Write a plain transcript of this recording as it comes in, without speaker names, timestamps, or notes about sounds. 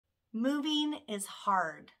Moving is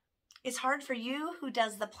hard. It's hard for you who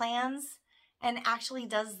does the plans and actually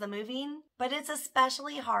does the moving, but it's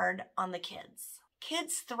especially hard on the kids.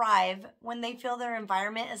 Kids thrive when they feel their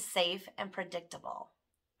environment is safe and predictable.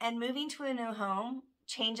 And moving to a new home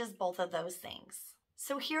changes both of those things.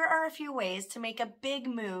 So here are a few ways to make a big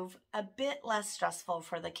move a bit less stressful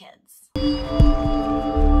for the kids.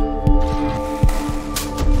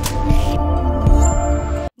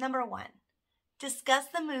 Number 1, discuss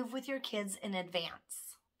the move with your kids in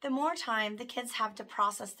advance. The more time the kids have to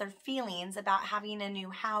process their feelings about having a new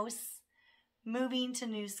house, moving to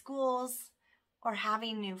new schools, or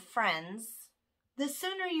having new friends, the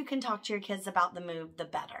sooner you can talk to your kids about the move, the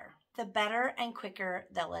better. The better and quicker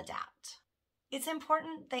they'll adapt. It's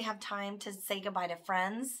important they have time to say goodbye to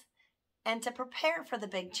friends and to prepare for the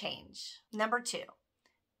big change. Number 2,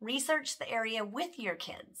 research the area with your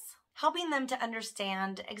kids. Helping them to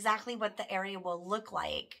understand exactly what the area will look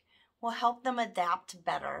like will help them adapt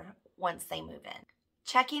better once they move in.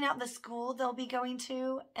 Checking out the school they'll be going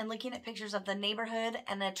to and looking at pictures of the neighborhood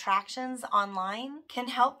and attractions online can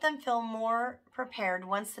help them feel more prepared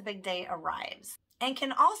once the big day arrives, and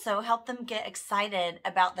can also help them get excited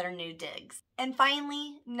about their new digs. And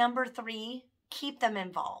finally, number 3, keep them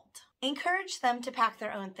involved. Encourage them to pack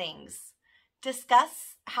their own things.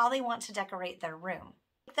 Discuss how they want to decorate their room.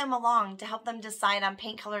 Take them along to help them decide on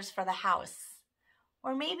paint colors for the house,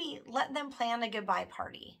 or maybe let them plan a goodbye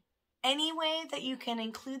party. Any way that you can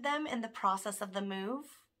include them in the process of the move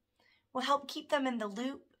will help keep them in the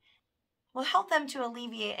loop, will help them to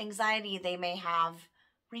alleviate anxiety they may have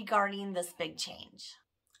regarding this big change.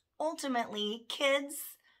 Ultimately, kids,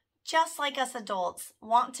 just like us adults,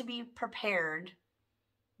 want to be prepared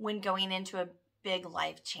when going into a big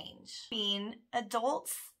life change.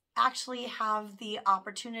 Adults actually have the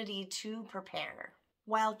opportunity to prepare,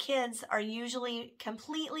 while kids are usually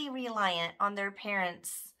completely reliant on their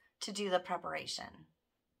parents to do the preparation.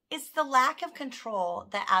 It's the lack of control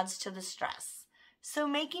that adds to the stress, so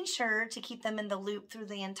making sure to keep them in the loop through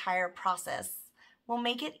the entire process will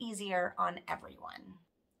make it easier on everyone.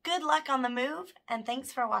 Good luck on the move, and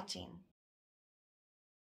thanks for watching.